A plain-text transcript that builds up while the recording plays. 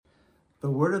The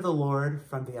word of the Lord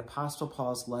from the Apostle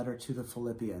Paul's letter to the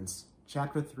Philippians,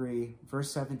 chapter 3,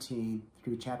 verse 17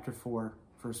 through chapter 4,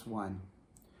 verse 1.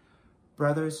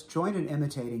 Brothers, join in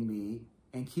imitating me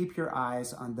and keep your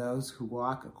eyes on those who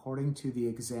walk according to the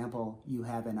example you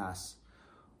have in us.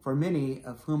 For many,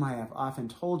 of whom I have often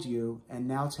told you and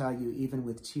now tell you even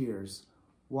with tears,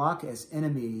 walk as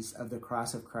enemies of the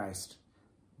cross of Christ.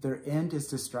 Their end is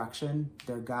destruction,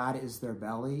 their God is their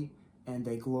belly, and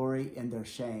they glory in their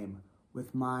shame,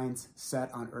 with minds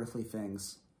set on earthly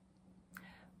things.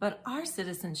 But our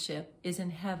citizenship is in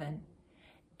heaven,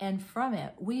 and from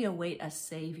it we await a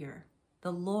Savior,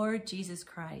 the Lord Jesus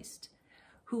Christ,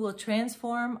 who will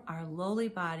transform our lowly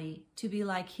body to be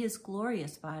like his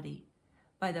glorious body,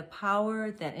 by the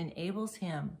power that enables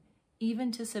him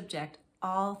even to subject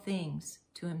all things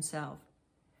to himself.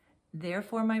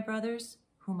 Therefore, my brothers,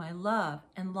 whom I love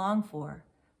and long for,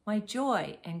 my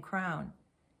joy and crown,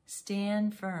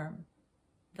 stand firm.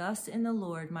 Thus in the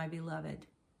Lord, my beloved.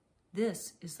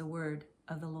 This is the word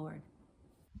of the Lord.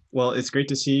 Well, it's great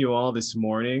to see you all this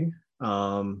morning.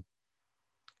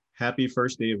 Happy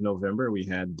first day of November. We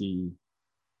had the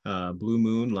blue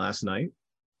moon last night.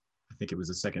 I think it was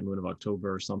the second moon of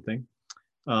October or something.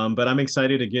 But I'm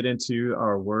excited to get into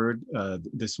our word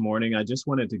this morning. I just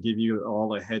wanted to give you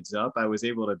all a heads up. I was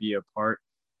able to be a part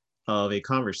of a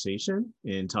conversation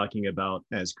in talking about,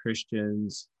 as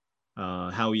Christians,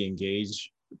 how we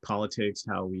engage politics,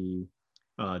 how we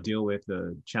deal with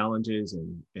the challenges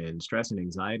and stress and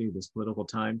anxiety this political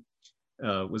time.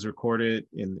 Was recorded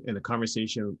in a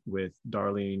conversation with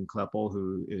Darlene Kleppel,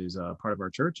 who is part of our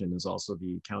church and is also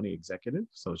the county executive.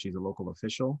 So she's a local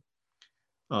official.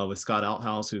 With Scott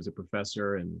Outhouse, who's a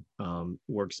professor and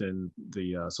works in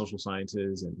the social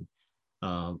sciences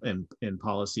and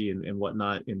policy and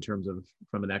whatnot in terms of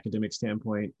from an academic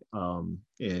standpoint.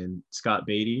 And Scott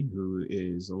Beatty, who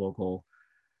is a local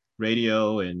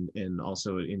radio and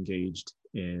also engaged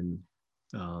in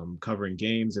covering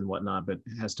games and whatnot, but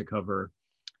has to cover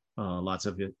lots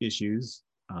of issues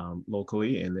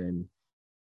locally. And then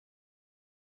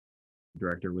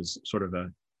director was sort of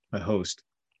a host.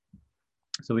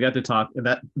 So we got to talk, and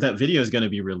that video is going to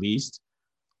be released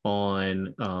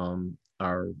on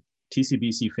our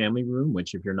TCBC family room,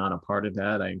 which if you're not a part of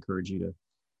that, I encourage you to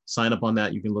sign up on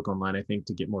that. You can look online, I think,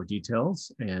 to get more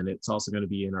details. And it's also going to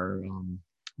be in our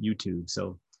YouTube.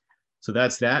 So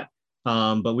that's that.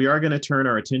 But we are going to turn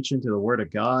our attention to the Word of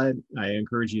God. I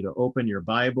encourage you to open your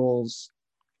Bibles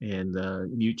and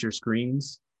mute your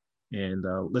screens. And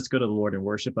let's go to the Lord in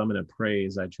worship. I'm going to pray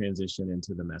as I transition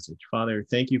into the message. Father,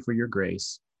 thank you for your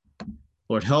grace.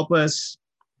 Lord, help us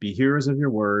be hearers of your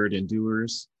word and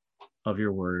doers of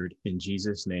your word. In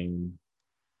Jesus' name,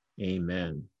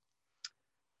 amen.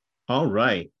 All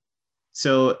right.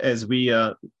 So as we,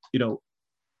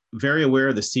 very aware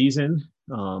of the season,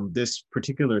 this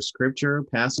particular scripture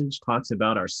passage talks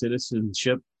about our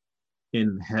citizenship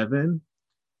in heaven.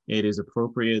 It is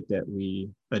appropriate that we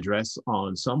address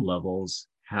on some levels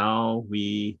how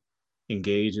we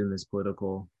engage in this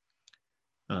political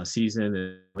season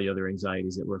and the other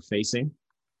anxieties that we're facing.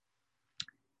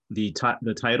 The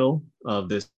title of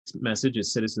this message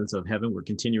is Citizens of Heaven. We're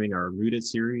continuing our Rooted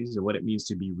series of what it means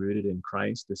to be rooted in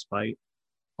Christ despite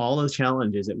all the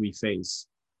challenges that we face.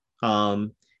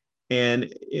 And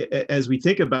as we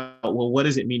think about, well, what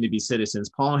does it mean to be citizens?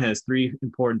 Paul has three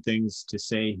important things to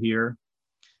say here.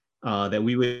 That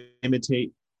we would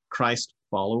imitate Christ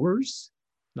followers,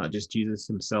 not just Jesus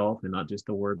himself and not just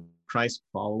the word Christ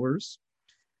followers,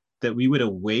 that we would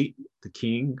await the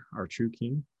King, our true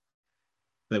King,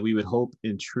 that we would hope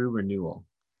in true renewal.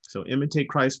 So imitate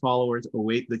Christ followers,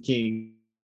 await the King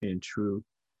in true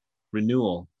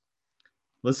renewal.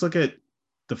 Let's look at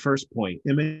the first point,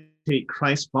 imitate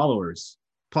Christ followers.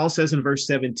 Paul says in verse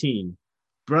 17,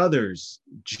 brothers,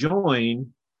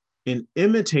 join in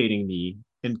imitating me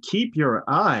and keep your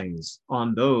eyes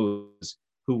on those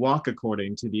who walk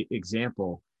according to the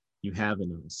example you have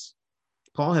in us.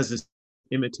 Paul has this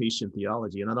imitation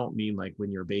theology, and I don't mean like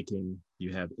when you're baking,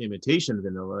 you have imitation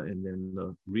vanilla and then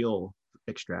the real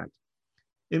extract.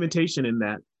 Imitation in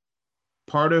that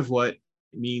part of what it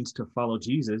means to follow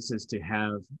Jesus is to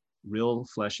have real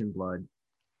flesh and blood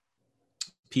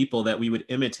people that we would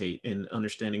imitate in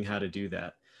understanding how to do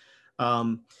that.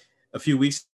 A few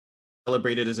weeks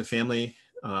celebrated as a family,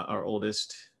 our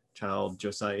oldest child,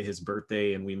 Josiah, his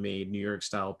birthday, and we made New York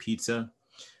style pizza.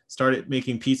 Started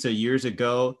making pizza years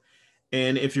ago.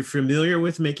 And if you're familiar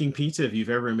with making pizza, if you've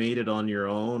ever made it on your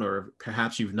own, or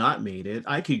perhaps you've not made it,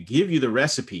 I could give you the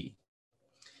recipe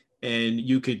and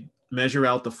you could measure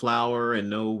out the flour and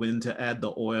know when to add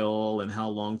the oil and how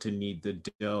long to knead the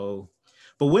dough.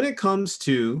 But when it comes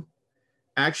to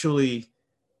actually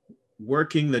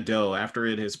working the dough after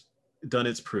it has done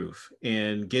its proof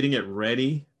and getting it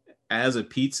ready as a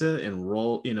pizza and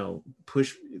roll,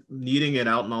 push, kneading it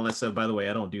out and all that stuff. By the way,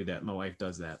 I don't do that. My wife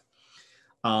does that.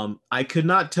 I could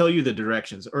not tell you the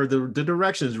directions, or the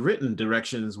directions, written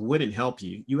directions wouldn't help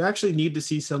you. You actually need to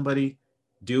see somebody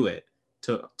do it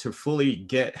to fully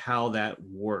get how that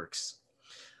works.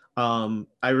 I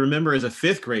remember as a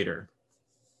fifth grader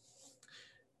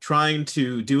trying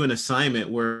to do an assignment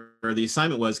where the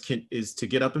assignment is to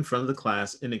get up in front of the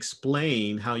class and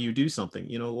explain how you do something.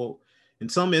 Well, in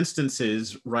some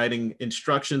instances, written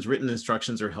instructions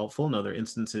are helpful. In other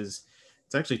instances,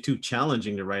 it's actually too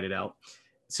challenging to write it out.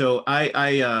 So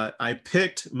I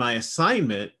picked my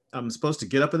assignment. I'm supposed to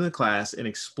get up in the class and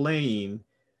explain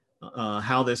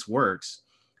how this works.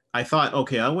 I thought,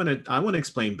 okay, I want to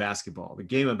explain basketball, the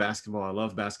game of basketball. I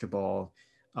love basketball.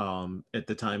 At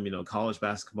the time, college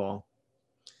basketball.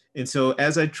 And so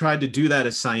as I tried to do that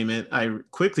assignment, I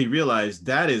quickly realized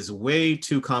that is way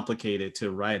too complicated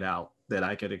to write out, that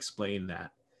I could explain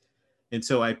that. And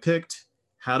so I picked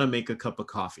how to make a cup of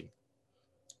coffee.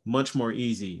 Much more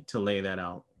easy to lay that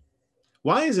out.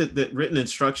 Why is it that written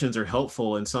instructions are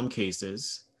helpful in some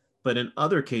cases, but in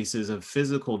other cases a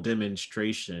physical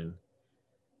demonstration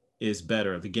is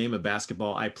better? The game of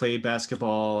basketball, I played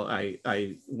basketball.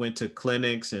 I went to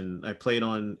clinics and I played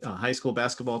on a high school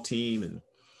basketball team and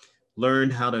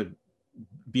learned how to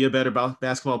be a better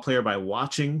basketball player by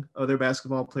watching other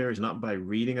basketball players, not by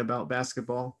reading about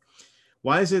basketball.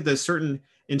 Why is it that certain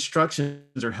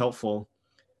instructions are helpful,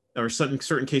 or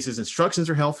certain cases instructions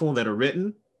are helpful that are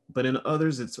written, but in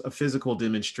others it's a physical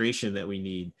demonstration that we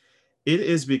need? It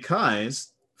is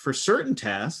because for certain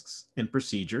tasks and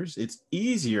procedures, it's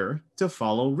easier to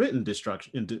follow written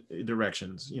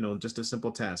directions, just a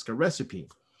simple task, a recipe,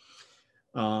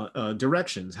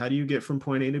 directions. How do you get from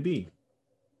point A to B?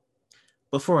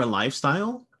 But for a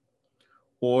lifestyle,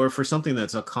 or for something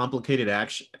that's a complicated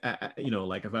action,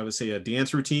 like if I would say a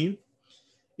dance routine,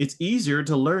 it's easier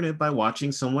to learn it by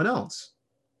watching someone else.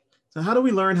 So how do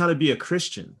we learn how to be a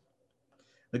Christian?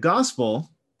 The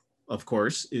gospel, of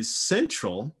course, is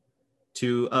central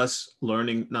to us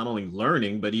learning, not only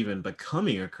learning, but even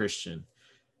becoming a Christian.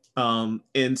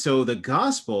 And so the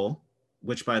gospel,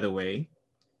 which by the way,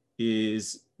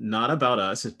 is not about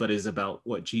us, but is about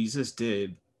what Jesus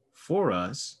did for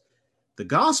us. The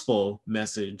gospel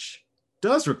message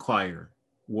does require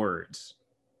words.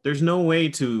 There's no way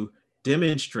to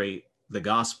demonstrate the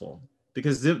gospel,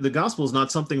 because the gospel is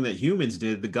not something that humans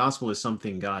did. The gospel is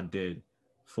something God did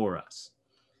for us.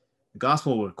 The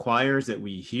gospel requires that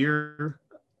we hear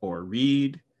or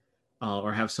read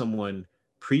or have someone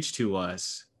preach to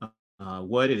us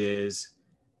what it is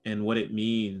and what it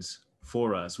means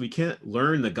for us. We can't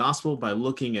learn the gospel by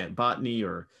looking at botany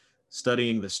or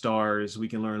studying the stars. We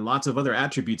can learn lots of other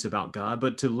attributes about God,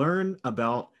 but to learn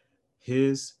about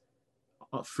his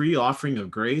free offering of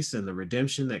grace and the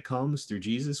redemption that comes through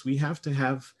Jesus, we have to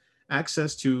have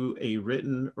access to a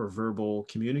written or verbal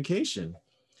communication.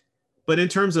 But in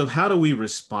terms of how do we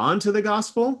respond to the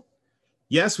gospel,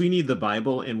 yes, we need the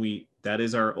Bible, and that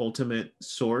is our ultimate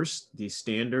source, the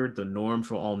standard, the norm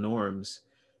for all norms.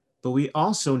 But we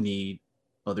also need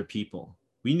other people.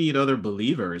 We need other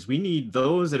believers. We need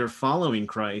those that are following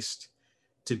Christ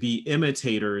to be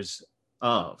imitators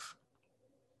of.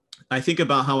 I think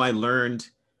about how I learned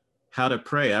how to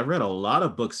pray. I've read a lot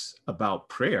of books about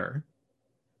prayer,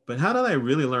 but how did I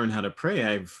really learn how to pray?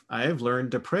 I've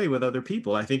learned to pray with other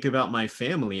people. I think about my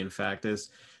family. In fact, as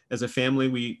a family,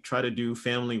 we try to do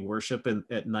family worship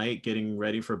at night, getting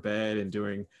ready for bed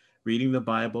and reading the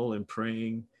Bible and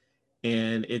praying.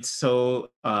 And it's so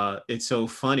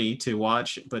funny to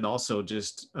watch, but also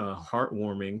just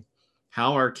heartwarming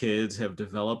how our kids have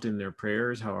developed in their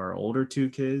prayers, how our older two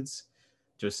kids,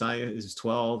 Josiah is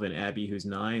 12 and Abby who's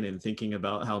 9, and thinking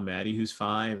about how Maddie who's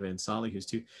 5 and Solly who's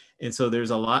 2. And so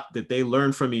there's a lot that they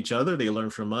learn from each other. They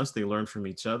learn from us. They learn from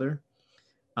each other.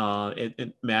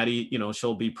 And Maddie,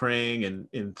 she'll be praying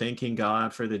and thanking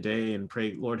God for the day and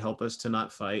pray, Lord, help us to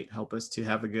not fight. Help us to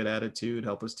have a good attitude.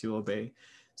 Help us to obey.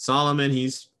 Solomon,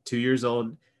 he's 2 years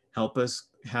old. Help us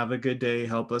have a good day.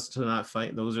 Help us to not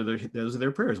fight. Those are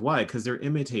their prayers. Why? Because they're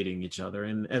imitating each other.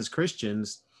 And as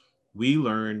Christians, we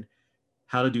learn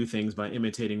how to do things by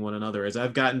imitating one another. As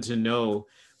I've gotten to know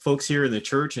folks here in the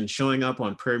church and showing up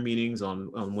on prayer meetings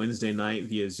on Wednesday night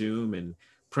via Zoom and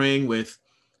praying with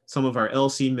some of our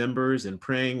LC members and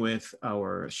praying with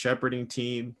our shepherding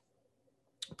team,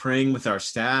 praying with our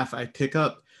staff, I pick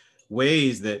up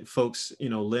ways that folks,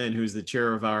 Lynn, who's the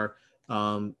chair of our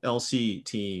LC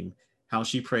team, how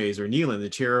she prays, or Neelan, the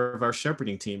chair of our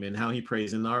shepherding team, and how he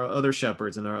prays, and our other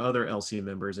shepherds and our other LC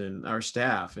members and our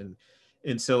staff.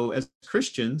 And so as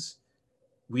Christians,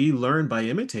 we learn by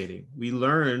imitating. We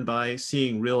learn by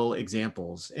seeing real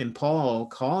examples. And Paul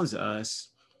calls us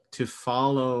to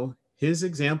follow his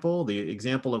example, the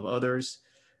example of others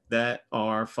that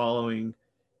are following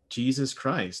Jesus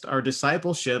Christ. Our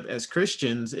discipleship as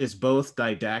Christians is both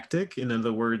didactic. In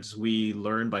other words, we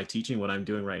learn by teaching what I'm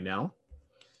doing right now,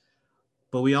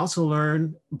 but we also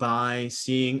learn by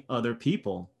seeing other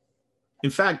people. In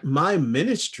fact, my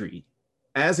ministry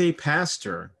as a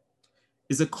pastor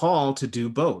is a call to do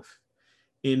both.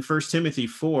 In 1 Timothy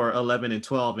 4, 11 and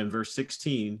 12 and verse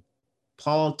 16,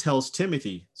 Paul tells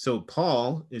Timothy, so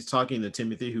Paul is talking to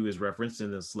Timothy, who is referenced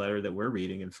in this letter that we're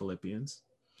reading in Philippians.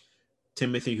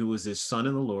 Timothy, who was his son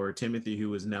in the Lord, Timothy,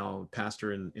 who is now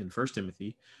pastor in 1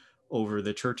 Timothy over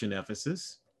the church in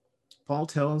Ephesus. Paul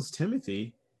tells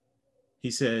Timothy,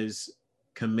 he says,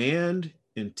 command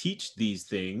and teach these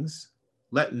things.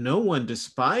 Let no one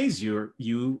despise your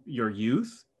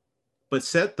youth, but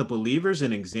set the believers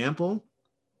an example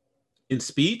in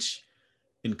speech,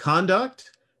 in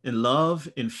conduct, in love,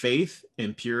 in faith,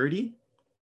 in purity.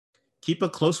 Keep a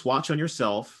close watch on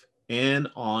yourself and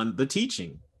on the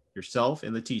teaching. Yourself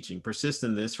and the teaching. Persist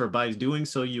in this, for by doing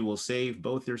so you will save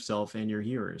both yourself and your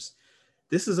hearers.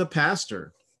 This is a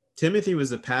pastor. Timothy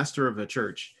was a pastor of a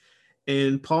church.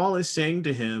 And Paul is saying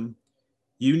to him,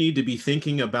 you need to be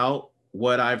thinking about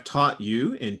what I've taught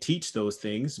you and teach those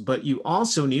things, but you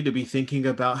also need to be thinking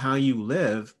about how you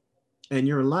live, and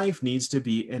your life needs to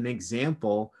be an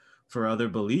example for other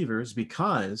believers,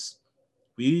 because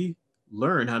we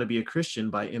learn how to be a Christian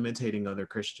by imitating other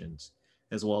Christians,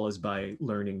 as well as by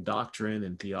learning doctrine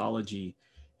and theology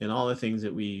and all the things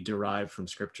that we derive from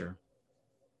Scripture.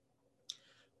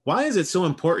 Why is it so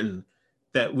important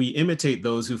that we imitate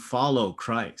those who follow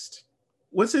Christ?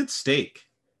 What's at stake?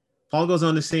 Paul goes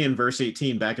on to say in verse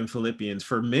 18 back in Philippians,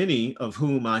 for many of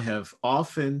whom I have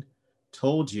often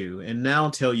told you, and now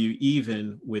tell you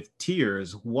even with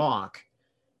tears, walk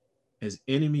as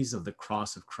enemies of the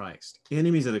cross of Christ.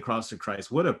 Enemies of the cross of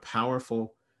Christ. What a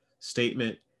powerful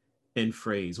statement and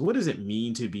phrase. What does it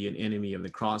mean to be an enemy of the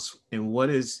cross? And what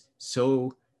is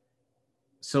so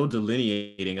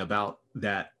delineating about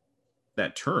that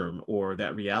term or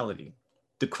that reality?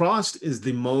 The cross is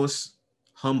the most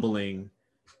humbling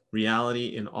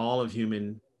reality in all of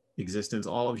human existence,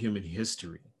 all of human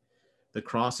history. The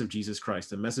cross of Jesus Christ,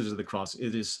 the message of the cross,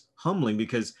 it is humbling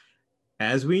because,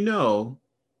 as we know,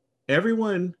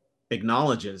 everyone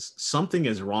acknowledges something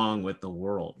is wrong with the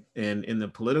world. And in the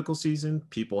political season,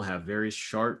 people have very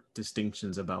sharp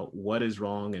distinctions about what is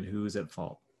wrong and who's at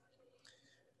fault.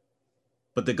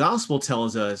 But the gospel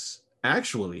tells us,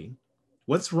 actually,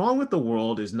 what's wrong with the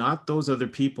world is not those other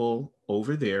people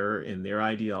over there and their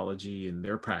ideology and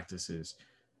their practices.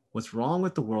 What's wrong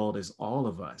with the world is all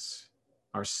of us,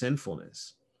 our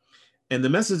sinfulness. And the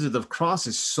message of the cross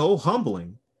is so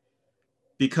humbling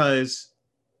because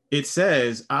it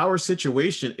says our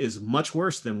situation is much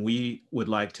worse than we would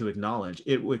like to acknowledge.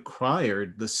 It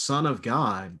required the Son of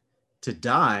God to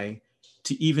die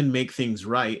to even make things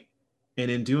right.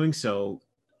 And in doing so,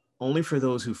 only for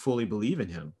those who fully believe in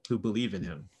him, who believe in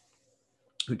him,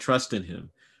 who trust in him,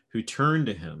 who turn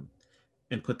to him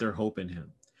and put their hope in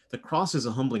him. The cross is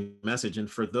a humbling message. And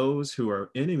for those who are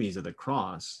enemies of the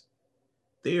cross,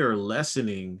 they are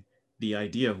lessening the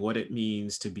idea of what it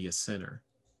means to be a sinner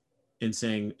and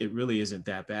saying it really isn't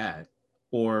that bad.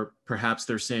 Or perhaps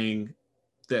they're saying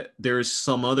that there's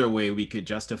some other way we could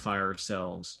justify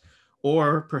ourselves.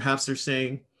 Or perhaps they're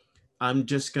saying, I'm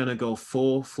just going to go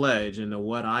full-fledged into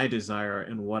what I desire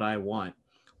and what I want.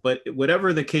 But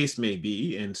whatever the case may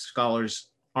be, and scholars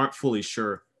aren't fully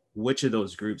sure which of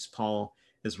those groups Paul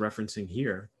is referencing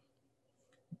here,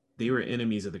 they were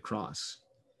enemies of the cross.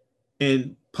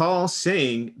 And Paul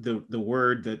saying the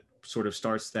word that sort of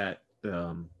starts that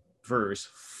verse,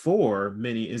 for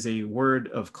many, is a word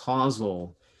of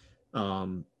causal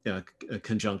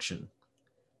conjunction.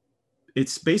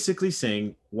 It's basically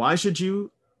saying, why should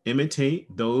you imitate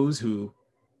those who,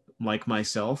 like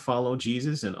myself, follow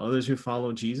Jesus and others who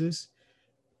follow Jesus?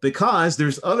 Because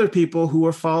there's other people who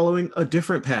are following a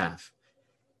different path.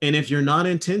 And if you're not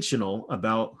intentional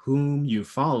about whom you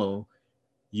follow,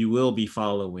 you will be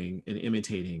following and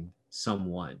imitating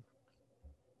someone.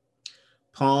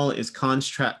 Paul is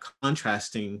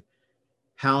contrasting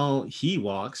how he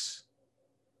walks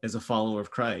as a follower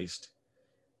of Christ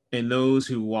and those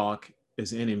who walk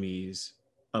as enemies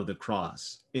of the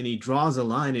cross. And he draws a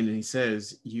line and he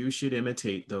says, you should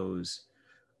imitate those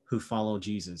who follow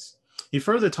Jesus. He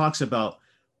further talks about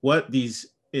what these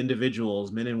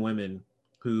individuals, men and women,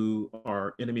 who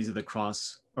are enemies of the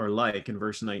cross are like. In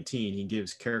verse 19, he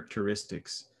gives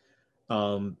characteristics.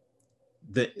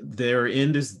 That their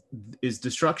end is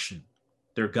destruction.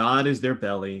 Their God is their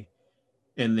belly,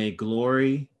 and they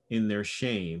glory in their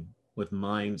shame with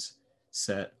minds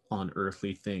set on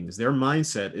earthly things. Their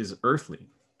mindset is earthly.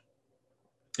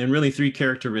 And really, three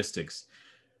characteristics: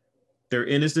 their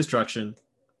end is destruction,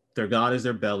 their God is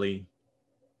their belly,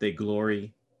 they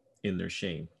glory in their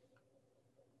shame.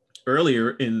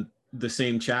 Earlier in the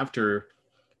same chapter,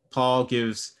 Paul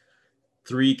gives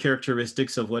three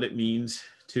characteristics of what it means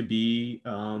to be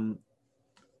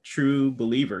true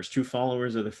believers, true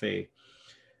followers of the faith.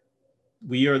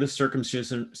 We are the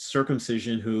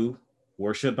circumcision who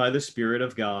worship by the Spirit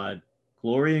of God,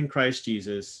 glory in Christ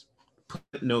Jesus,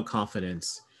 put no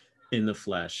confidence in the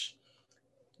flesh.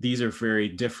 These are very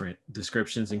different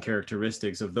descriptions and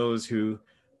characteristics of those whose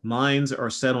minds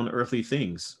are set on earthly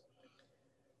things.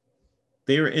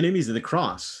 They are enemies of the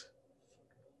cross,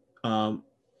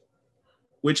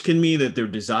 which can mean that their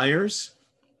desires,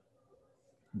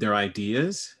 their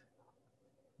ideas,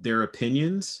 their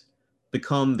opinions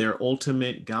become their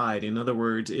ultimate guide. In other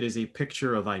words, it is a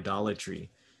picture of idolatry.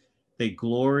 They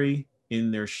glory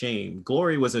in their shame.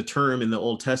 Glory was a term in the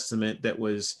Old Testament that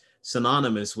was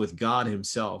synonymous with God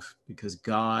himself, because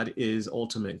God is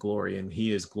ultimate glory and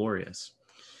he is glorious.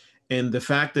 And the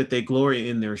fact that they glory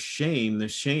in their shame, the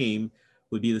shame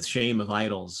would be the shame of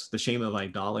idols, the shame of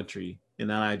idolatry. And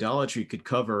that idolatry could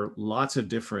cover lots of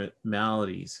different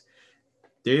maladies.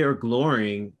 They are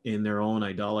glorying in their own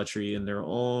idolatry, in their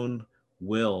own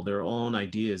will, their own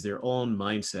ideas, their own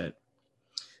mindset.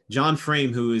 John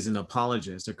Frame, who is an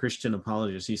apologist, a Christian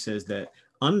apologist, he says that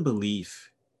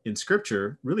unbelief in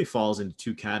Scripture really falls into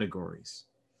two categories: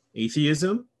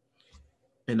 atheism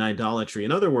and idolatry.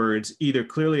 In other words, either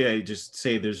clearly I just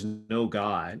say there's no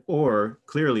God, or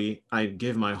clearly I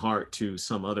give my heart to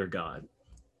some other God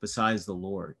besides the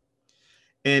Lord.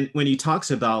 And when he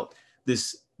talks about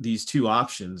these two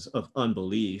options of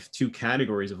unbelief, two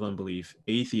categories of unbelief,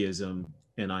 atheism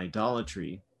and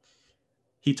idolatry,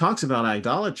 he talks about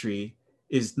idolatry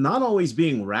is not always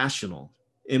being rational.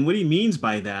 And what he means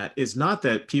by that is not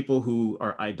that people who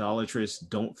are idolatrous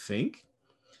don't think,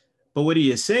 but what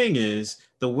he is saying is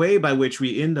the way by which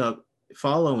we end up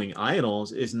following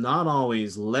idols is not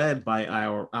always led by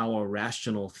our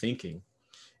rational thinking.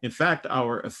 In fact,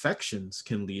 our affections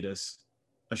can lead us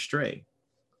astray.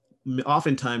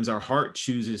 Oftentimes our heart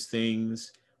chooses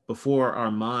things before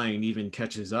our mind even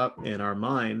catches up, and our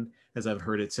mind, as I've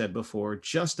heard it said before,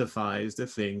 justifies the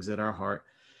things that our heart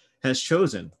has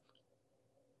chosen.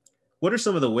 What are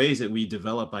some of the ways that we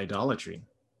develop idolatry?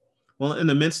 Well, in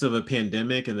the midst of a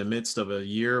pandemic, in the midst of a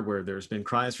year where there's been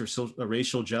cries for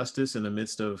racial justice, in the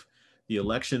midst of the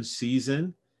election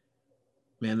season,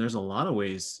 man, there's a lot of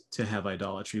ways to have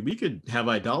idolatry. We could have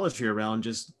idolatry around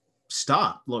just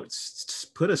stop. Look,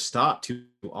 put a stop to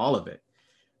all of it.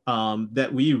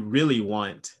 That we really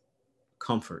want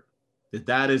comfort,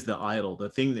 that is the idol, the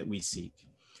thing that we seek.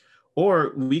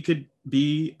 Or we could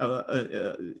be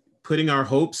putting our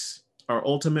hopes, our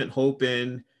ultimate hope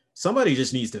in somebody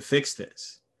just needs to fix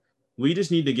this. We just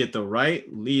need to get the right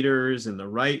leaders and the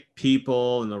right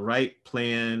people and the right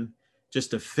plan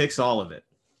just to fix all of it.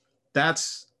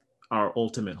 That's our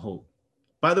ultimate hope.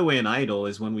 By the way, an idol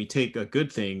is when we take a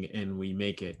good thing and we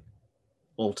make it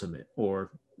ultimate,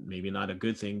 or maybe not a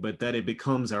good thing, but that it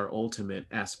becomes our ultimate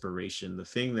aspiration, the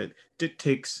thing that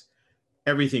dictates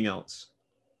everything else.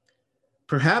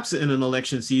 Perhaps in an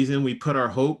election season, we put our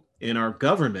hope in our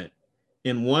government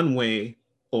in one way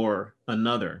or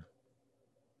another,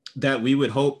 that we would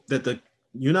hope that the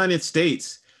United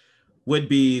States would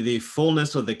be the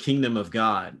fullness of the kingdom of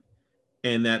God,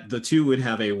 and that the two would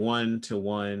have a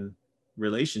one-to-one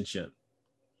relationship.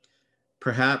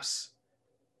 Perhaps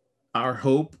our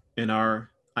hope and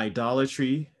our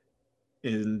idolatry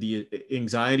in the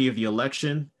anxiety of the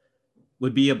election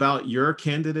would be about your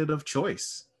candidate of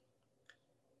choice.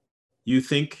 You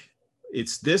think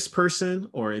it's this person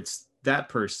or it's that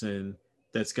person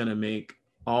that's going to make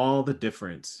all the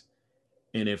difference.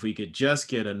 And if we could just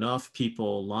get enough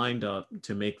people lined up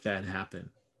to make that happen.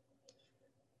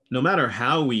 No matter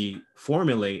how we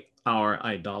formulate our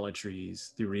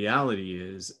idolatries, the reality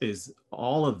is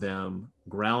all of them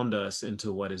ground us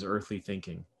into what is earthly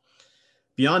thinking.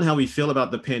 Beyond how we feel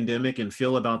about the pandemic and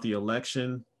feel about the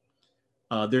election,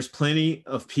 there's plenty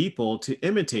of people to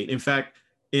imitate. In fact,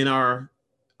 in our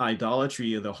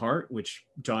idolatry of the heart, which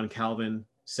John Calvin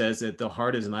says that the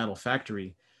heart is an idol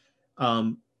factory,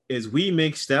 as we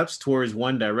make steps towards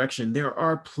one direction, there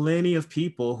are plenty of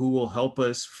people who will help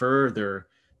us further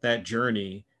that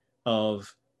journey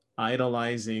of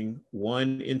idolizing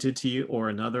one entity or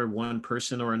another, one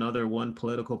person or another, one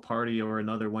political party or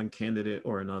another, one candidate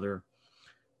or another,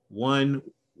 one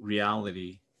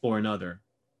reality or another.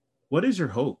 What is your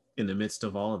hope in the midst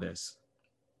of all of this?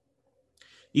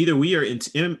 Either we are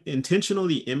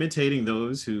intentionally imitating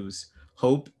those whose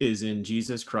hope is in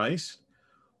Jesus Christ,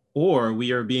 or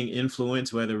we are being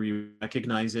influenced, whether we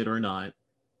recognize it or not,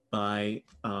 by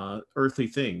earthly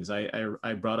things.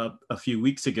 I brought up a few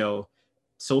weeks ago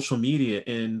social media,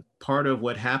 and part of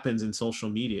what happens in social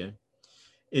media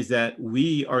is that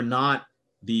we are not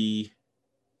the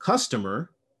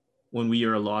customer when we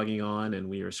are logging on and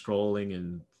we are scrolling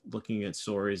and looking at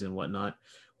stories and whatnot.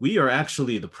 We are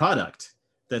actually the product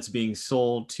that's being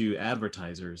sold to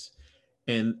advertisers.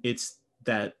 And it's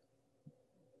that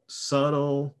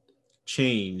subtle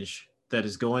change that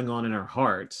is going on in our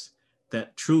hearts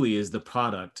that truly is the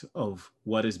product of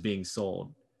what is being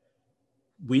sold.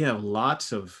 We have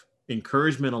lots of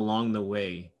encouragement along the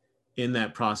way in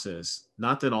that process.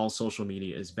 Not that all social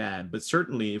media is bad, but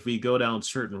certainly if we go down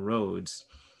certain roads,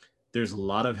 there's a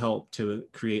lot of help to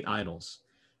create idols.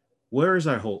 Where is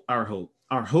our hope? Our hope.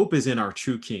 Our hope is in our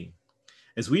true King.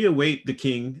 As we await the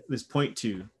King, this point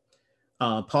two,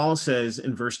 Paul says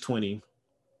in verse 20,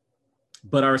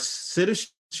 but our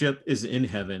citizenship is in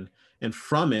heaven, and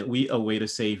from it we await a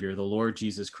Savior, the Lord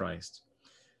Jesus Christ.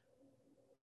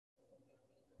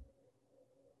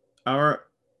 Our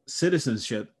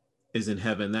citizenship is in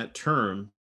heaven. That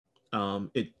term,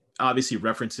 it obviously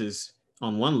references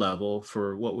on one level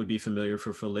for what would be familiar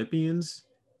for Philippians,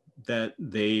 that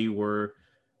they were,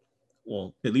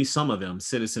 well, at least some of them,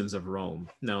 citizens of Rome.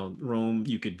 Now, Rome,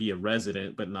 you could be a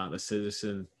resident, but not a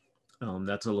citizen.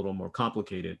 That's a little more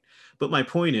complicated. But my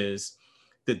point is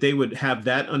that they would have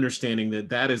that understanding that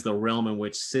that is the realm in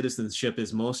which citizenship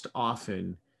is most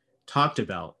often talked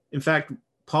about. In fact,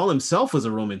 Paul himself was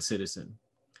a Roman citizen.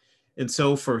 And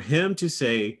so for him to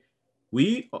say,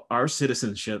 our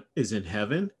citizenship is in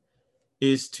heaven,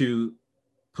 is to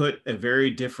put a very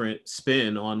different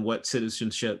spin on what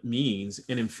citizenship means.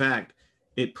 And in fact,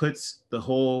 it puts the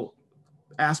whole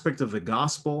aspect of the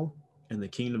gospel and the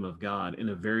kingdom of God in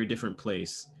a very different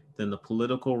place than the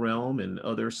political realm and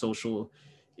other social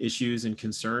issues and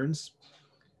concerns.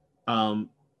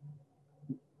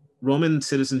 Roman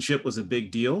citizenship was a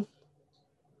big deal.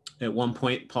 At one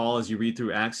point, Paul, as you read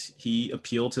through Acts, he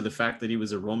appealed to the fact that he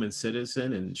was a Roman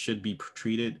citizen and should be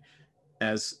treated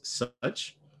as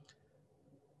such.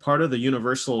 Part of the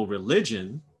universal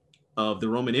religion of the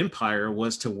Roman Empire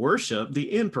was to worship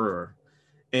the emperor.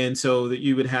 And so that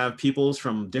you would have peoples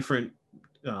from different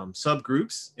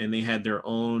subgroups, and they had their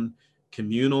own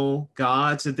communal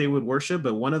gods that they would worship.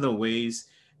 But one of the ways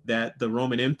that the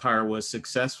Roman Empire was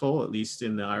successful, at least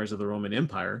in the eyes of the Roman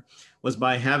Empire, was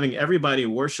by having everybody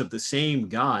worship the same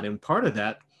God. And part of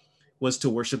that was to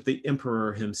worship the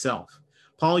emperor himself.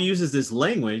 Paul uses this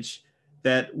language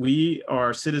that we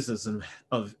are citizens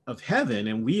of heaven,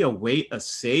 and we await a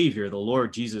Savior, the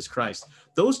Lord Jesus Christ.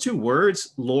 Those two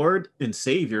words, Lord and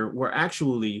Savior, were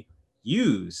actually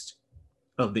used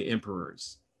of the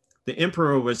emperors. The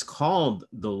emperor was called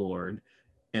the Lord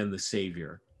and the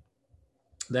Savior.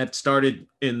 That started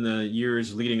in the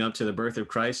years leading up to the birth of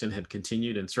Christ and had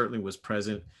continued and certainly was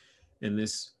present in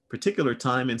this particular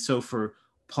time. And so for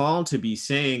Paul to be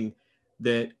saying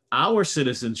that our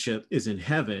citizenship is in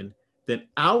heaven, that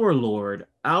our Lord,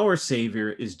 our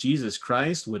Savior is Jesus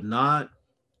Christ, would not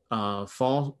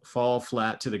fall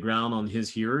flat to the ground on his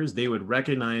hearers. They would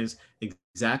recognize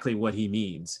exactly what he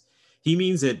means. He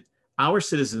means that our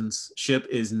citizenship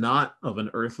is not of an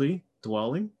earthly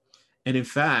dwelling. And in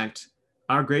fact,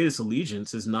 our greatest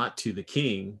allegiance is not to the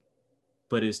King,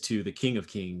 but is to the King of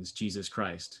Kings, Jesus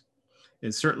Christ.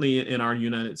 And certainly in our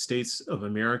United States of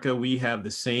America, we have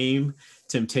the same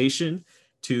temptation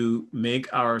to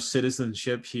make our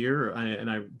citizenship here.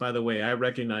 By the way, I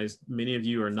recognize many of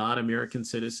you are not American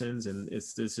citizens, and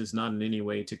this is not in any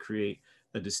way to create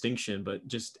a distinction, but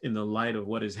just in the light of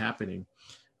what is happening,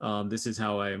 this is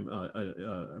how I'm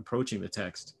approaching the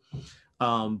text.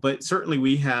 But certainly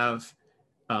we have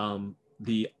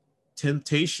the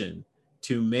temptation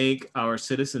to make our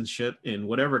citizenship in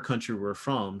whatever country we're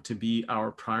from to be our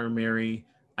primary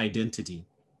identity.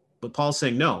 But Paul's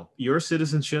saying, no, your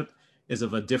citizenship is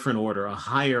of a different order, a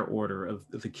higher order of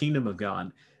the kingdom of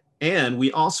God. And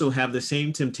we also have the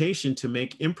same temptation to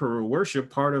make emperor worship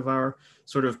part of our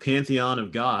sort of pantheon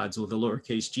of gods with a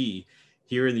lowercase g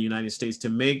here in the United States, to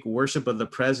make worship of the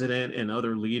president and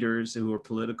other leaders who are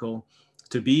political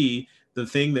to be the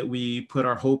thing that we put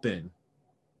our hope in.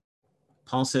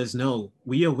 Paul says, no,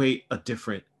 we await a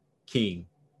different king,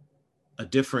 a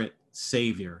different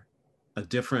Savior, a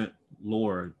different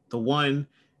Lord. The one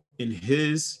in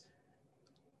his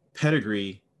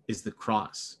pedigree is the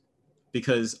cross,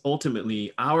 because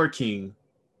ultimately our King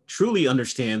truly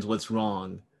understands what's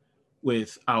wrong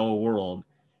with our world,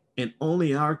 and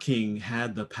only our King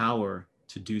had the power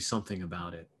to do something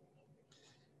about it.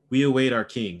 We await our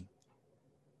King.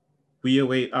 We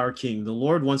await our King. The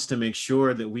Lord wants to make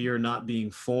sure that we are not being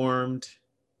formed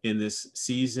in this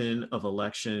season of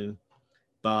election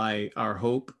by our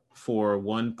hope for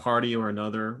one party or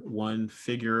another, one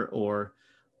figure or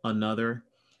another.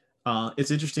 It's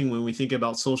interesting when we think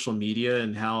about social media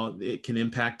and how it can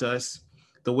impact us.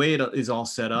 The way it is all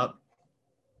set up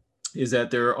is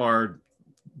that there are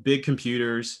big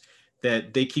computers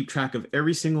that they keep track of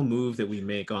every single move that we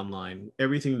make online,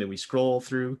 everything that we scroll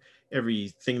through,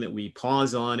 everything that we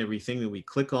pause on, everything that we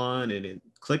click on, and it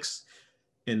clicks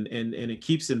and it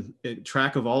keeps in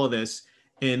track of all of this.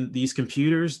 And these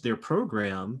computers, they're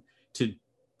programmed to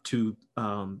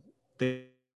they're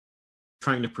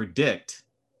trying to predict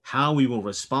how we will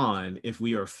respond if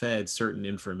we are fed certain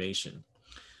information.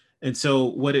 And so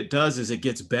what it does is it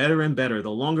gets better and better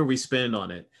the longer we spend on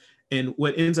it. And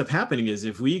what ends up happening is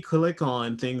if we click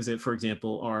on things that, for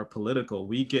example, are political,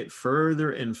 we get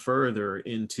further and further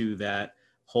into that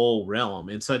whole realm,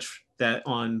 and such that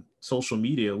on social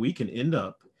media, we can end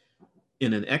up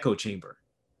in an echo chamber.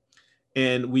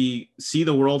 And we see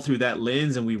the world through that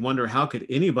lens, and we wonder, how could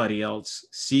anybody else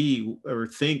see or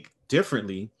think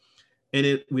differently? And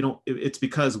it's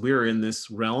because we're in this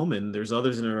realm, and there's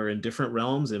others that are in different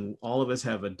realms, and all of us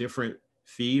have a different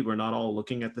feed. We're not all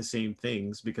looking at the same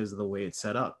things because of the way it's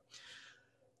set up.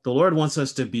 The Lord wants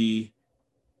us to be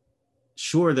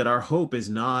sure that our hope is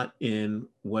not in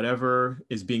whatever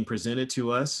is being presented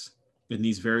to us in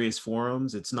these various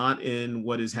forums. It's not in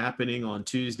what is happening on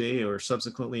Tuesday or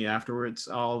subsequently afterwards,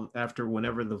 all after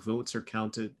whenever the votes are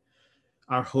counted.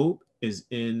 Our hope is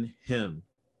in him.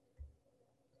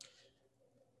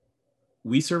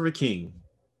 We serve a king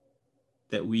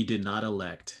that we did not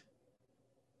elect.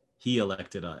 He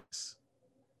elected us.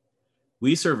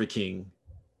 We serve a king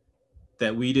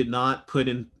that we did not put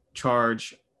in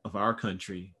charge of our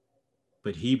country,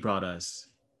 but he brought us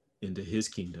into his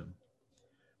kingdom.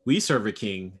 We serve a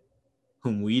king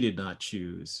whom we did not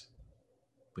choose,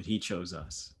 but he chose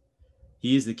us.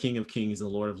 He is the King of Kings, the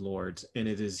Lord of Lords, and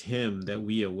it is him that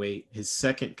we await, his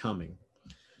second coming.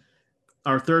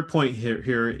 Our third point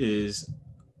here is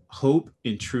hope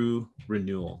in true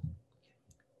renewal.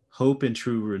 Hope in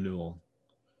true renewal.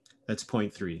 That's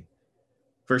point 3.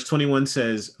 Verse 21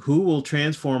 says, who will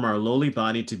transform our lowly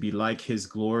body to be like his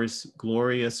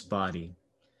glorious body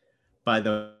by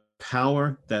the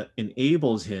power that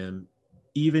enables him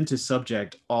even to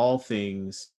subject all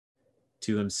things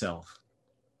to himself.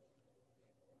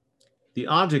 The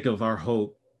object of our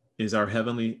hope is our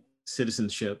heavenly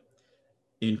citizenship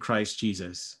in Christ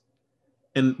Jesus.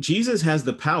 And Jesus has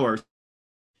the power.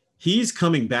 He's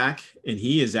coming back, and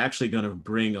he is actually going to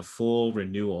bring a full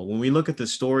renewal. When we look at the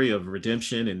story of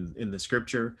redemption in the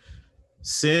scripture,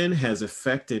 sin has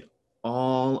affected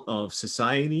all of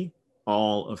society,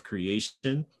 all of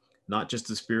creation, not just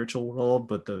the spiritual world,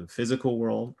 but the physical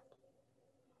world.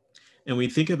 And we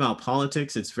think about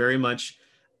politics, it's very much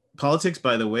politics,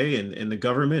 by the way, and the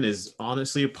government is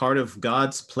honestly a part of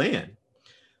God's plan,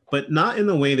 but not in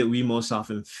the way that we most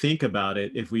often think about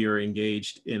it if we are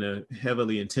engaged in a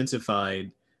heavily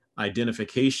intensified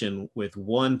identification with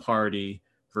one party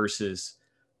versus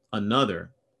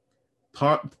another.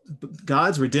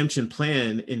 God's redemption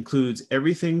plan includes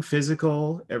everything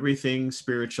physical, everything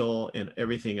spiritual, and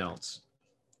everything else.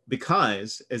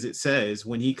 Because, as it says,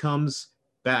 when he comes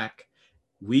back,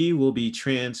 we will be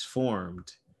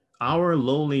transformed. Our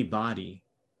lowly body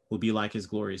will be like his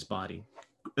glorious body.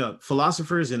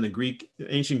 Philosophers in the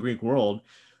ancient Greek world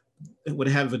would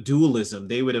have a dualism.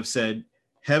 They would have said,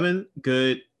 heaven,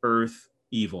 good, earth,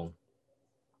 evil.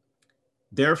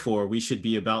 Therefore, we should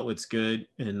be about what's good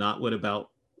and not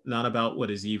about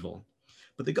what is evil.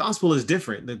 But the gospel is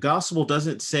different. The gospel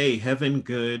doesn't say heaven,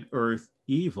 good, earth,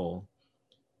 evil.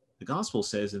 The gospel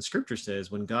says, and scripture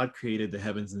says, when God created the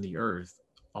heavens and the earth,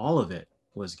 all of it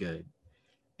was good.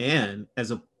 And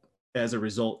as a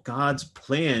result, God's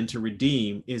plan to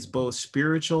redeem is both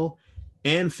spiritual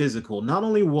and physical. Not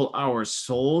only will our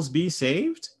souls be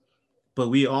saved, but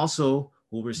we also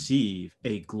will receive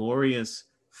a glorious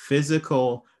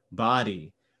physical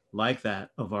body like that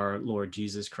of our Lord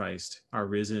Jesus Christ, our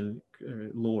risen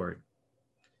Lord.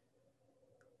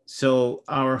 So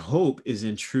our hope is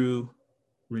in true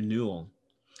renewal.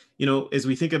 You know, as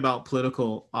we think about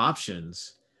political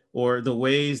options, or the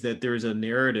ways that there's a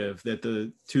narrative that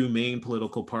the two main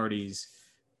political parties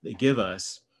they give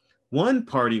us. One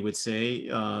party would say,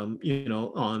 on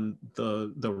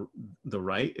the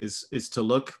right is to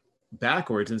look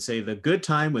backwards and say the good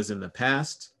time was in the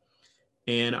past,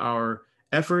 and our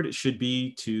effort should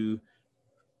be to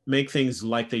make things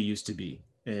like they used to be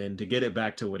and to get it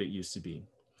back to what it used to be.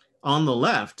 On the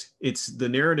left, it's the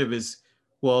narrative is,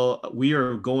 well, we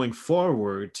are going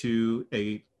forward to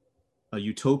a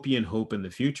utopian hope in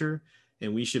the future,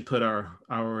 and we should put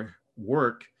our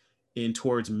work in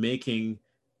towards making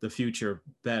the future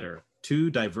better. Two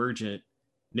divergent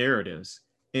narratives.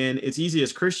 And it's easy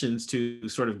as Christians to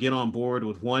sort of get on board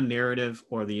with one narrative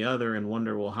or the other and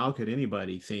wonder, well, how could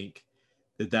anybody think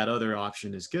that that other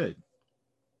option is good?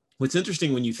 What's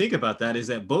interesting when you think about that is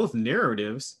that both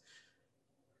narratives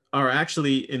are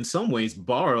actually in some ways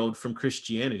borrowed from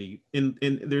Christianity. And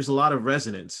there's a lot of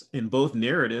resonance in both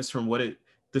narratives from what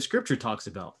the scripture talks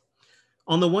about.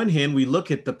 On the one hand, we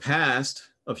look at the past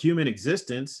of human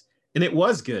existence, and it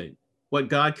was good. What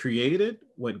God created,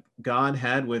 what God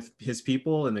had with his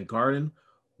people in the garden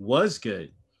was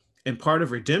good. And part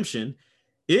of redemption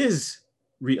is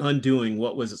undoing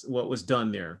what was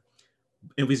done there.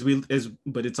 And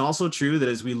but it's also true that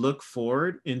as we look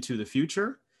forward into the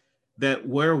future, that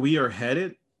where we are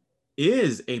headed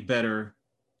is a better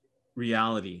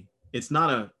reality. It's not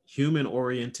a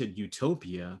human-oriented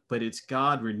utopia, but it's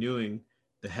God renewing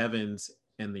the heavens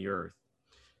and the earth.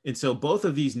 And so both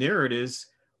of these narratives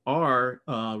are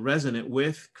resonant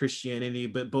with Christianity,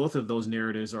 but both of those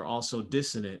narratives are also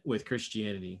dissonant with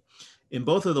Christianity. In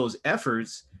both of those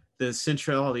efforts, the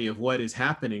centrality of what is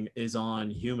happening is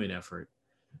on human effort.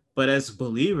 But as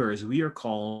believers, we are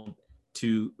called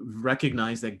to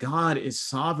recognize that God is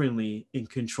sovereignly in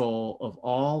control of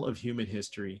all of human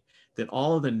history, that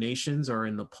all of the nations are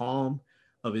in the palm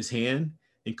of his hand,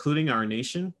 including our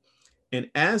nation. And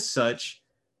as such,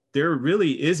 there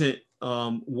really isn't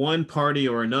one party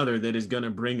or another that is going to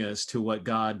bring us to what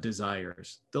God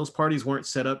desires. Those parties weren't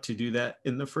set up to do that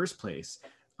in the first place.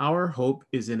 Our hope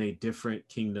is in a different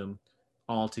kingdom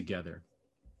altogether.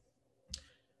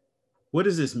 What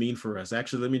does this mean for us?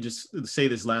 Actually, let me just say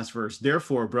this last verse.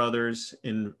 Therefore, brothers,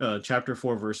 in chapter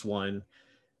 4, verse 1,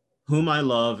 whom I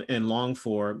love and long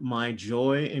for, my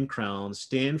joy and crown,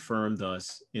 stand firm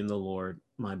thus in the Lord,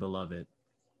 my beloved.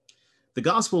 The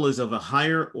gospel is of a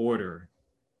higher order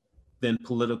than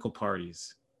political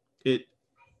parties.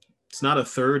 It's not a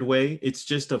third way. It's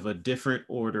just of a different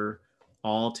order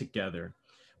altogether.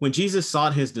 When Jesus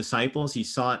sought his disciples, he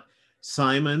sought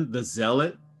Simon the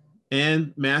zealot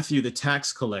and Matthew the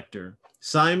tax collector.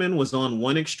 Simon was on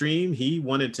one extreme. He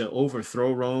wanted to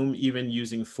overthrow Rome, even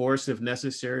using force if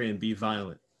necessary, and be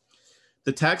violent.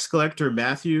 The tax collector,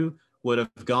 Matthew, would have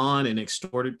gone and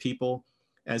extorted people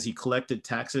as he collected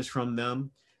taxes from them.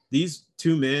 These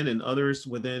two men and others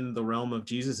within the realm of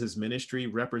Jesus's ministry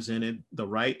represented the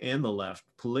right and the left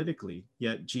politically,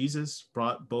 yet Jesus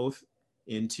brought both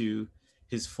into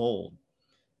his fold.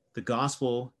 The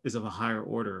gospel is of a higher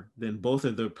order than both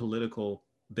of their political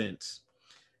bents.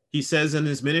 He says in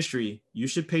his ministry, you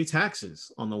should pay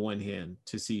taxes on the one hand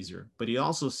to Caesar, but he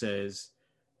also says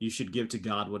you should give to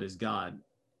God what is God.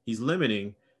 He's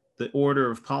limiting the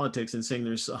order of politics and saying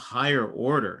there's a higher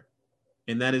order,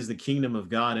 and that is the kingdom of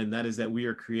God, and that is that we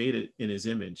are created in his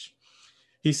image.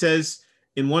 He says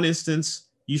in one instance,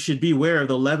 you should beware of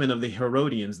the leaven of the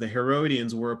Herodians. The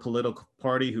Herodians were a political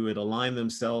party who had aligned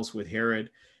themselves with Herod.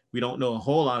 We don't know a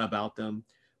whole lot about them,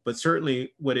 but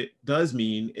certainly what it does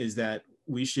mean is that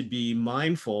we should be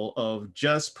mindful of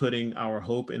just putting our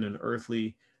hope in an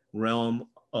earthly realm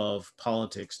of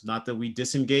politics. Not that we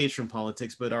disengage from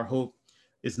politics, but our hope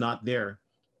is not there.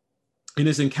 In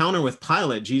his encounter with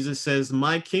Pilate, Jesus says,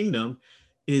 my kingdom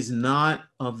is not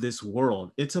of this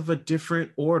world. It's of a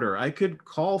different order. I could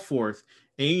call forth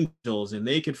angels and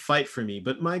they could fight for me,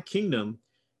 but my kingdom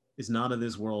is not of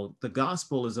this world. The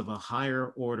gospel is of a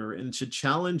higher order and should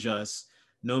challenge us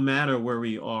no matter where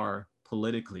we are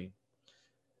politically.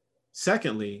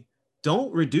 Secondly,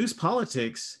 don't reduce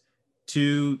politics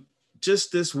to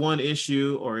just this one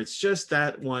issue, or it's just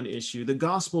that one issue. The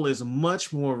gospel is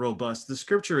much more robust. The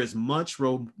scripture is much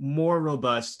more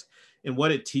robust in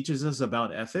what it teaches us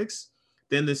about ethics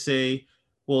than to say,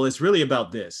 well, it's really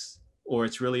about this, or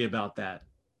it's really about that.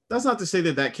 That's not to say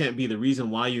that that can't be the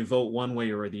reason why you vote one way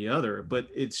or the other, but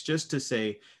it's just to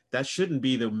say that shouldn't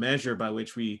be the measure by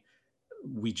which we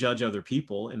judge other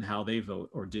people and how they vote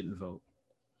or didn't vote.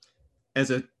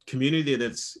 As a community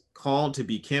that's called to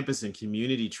be campus and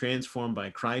community transformed by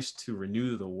Christ to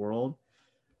renew the world,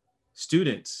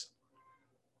 students,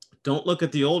 Don't look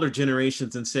at the older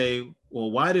generations and say,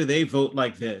 well, why do they vote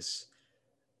like this?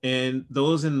 And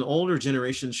those in the older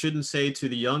generation shouldn't say to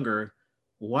the younger,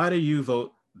 why do you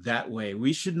vote that way?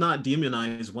 We should not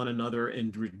demonize one another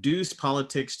and reduce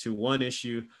politics to one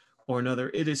issue or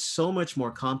another. It is so much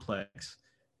more complex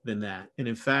than that. And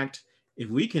in fact, if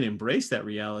we can embrace that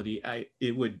reality,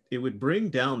 it would bring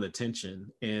down the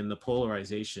tension and the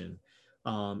polarization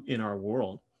in our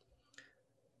world.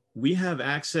 We have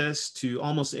access to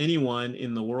almost anyone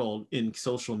in the world in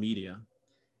social media.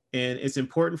 And it's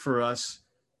important for us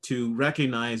to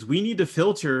recognize we need to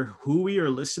filter who we are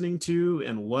listening to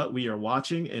and what we are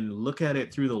watching and look at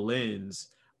it through the lens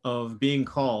of being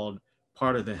called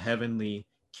part of the heavenly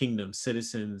kingdom,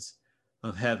 citizens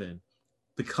of heaven.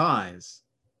 Because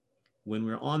when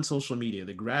we're on social media,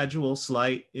 the gradual,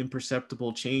 slight,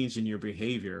 imperceptible change in your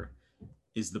behavior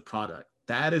is the product.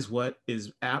 That is what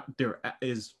is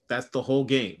that's the whole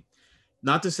game.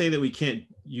 Not to say that we can't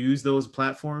use those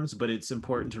platforms, but it's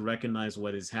important to recognize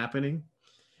what is happening.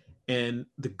 And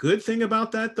the good thing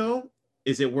about that, though,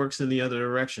 is it works in the other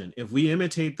direction. If we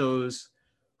imitate those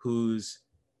whose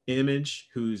image,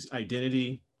 whose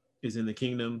identity is in the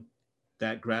kingdom,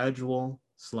 that gradual,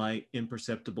 slight,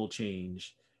 imperceptible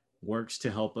change works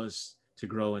to help us to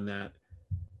grow in that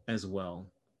as well.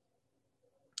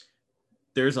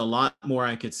 There's a lot more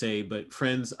I could say, but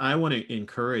friends, I want to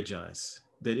encourage us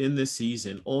that in this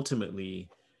season, ultimately,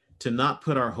 to not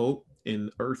put our hope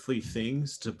in earthly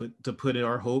things, to put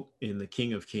our hope in the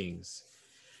King of Kings.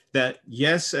 That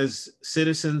yes, as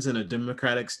citizens in a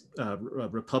democratic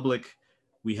republic,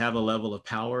 we have a level of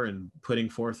power in putting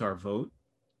forth our vote,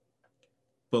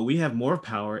 but we have more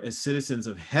power as citizens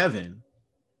of heaven,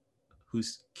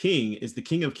 whose king is the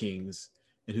King of Kings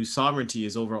and whose sovereignty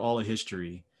is over all of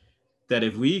history. That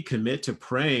if we commit to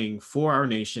praying for our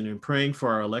nation and praying for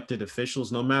our elected officials,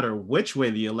 no matter which way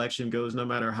the election goes, no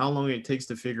matter how long it takes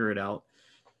to figure it out,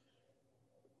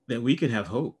 that we could have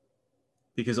hope.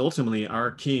 Because ultimately our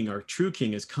king, our true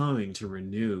king, is coming to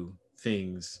renew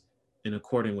things in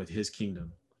accordance with his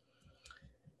kingdom.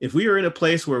 If we are in a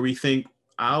place where we think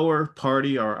our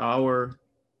party or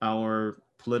our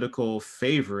political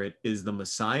favorite is the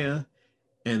Messiah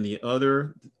and the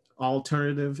other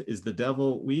alternative is the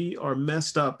devil, we are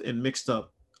messed up and mixed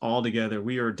up all together.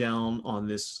 We are down on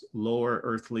this lower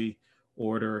earthly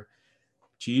order.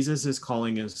 Jesus is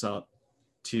calling us up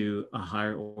to a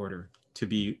higher order, to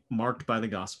be marked by the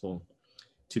gospel,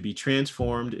 to be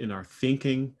transformed in our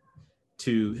thinking,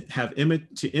 to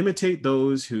imitate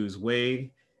those whose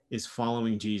way is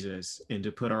following Jesus, and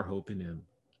to put our hope in him.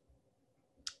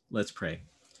 Let's pray.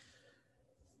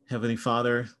 Heavenly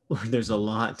Father, Lord, there's a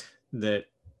lot that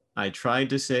I tried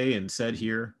to say and said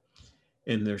here,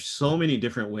 and there's so many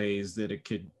different ways that it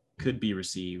could be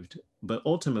received. But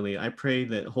ultimately, I pray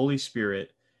that Holy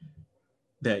Spirit,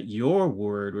 that your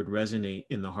word would resonate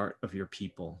in the heart of your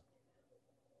people.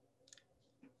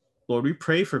 Lord, we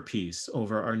pray for peace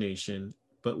over our nation,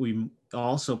 but we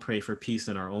also pray for peace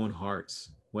in our own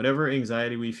hearts. Whatever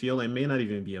anxiety we feel, it may not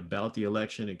even be about the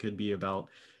election. It could be about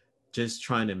just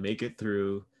trying to make it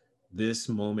through this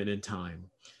moment in time.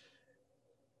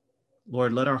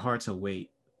 Lord, let our hearts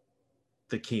await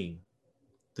the King,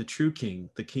 the true King,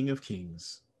 the King of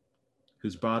Kings,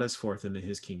 who's brought us forth into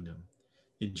his kingdom.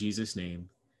 In Jesus' name,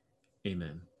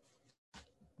 amen.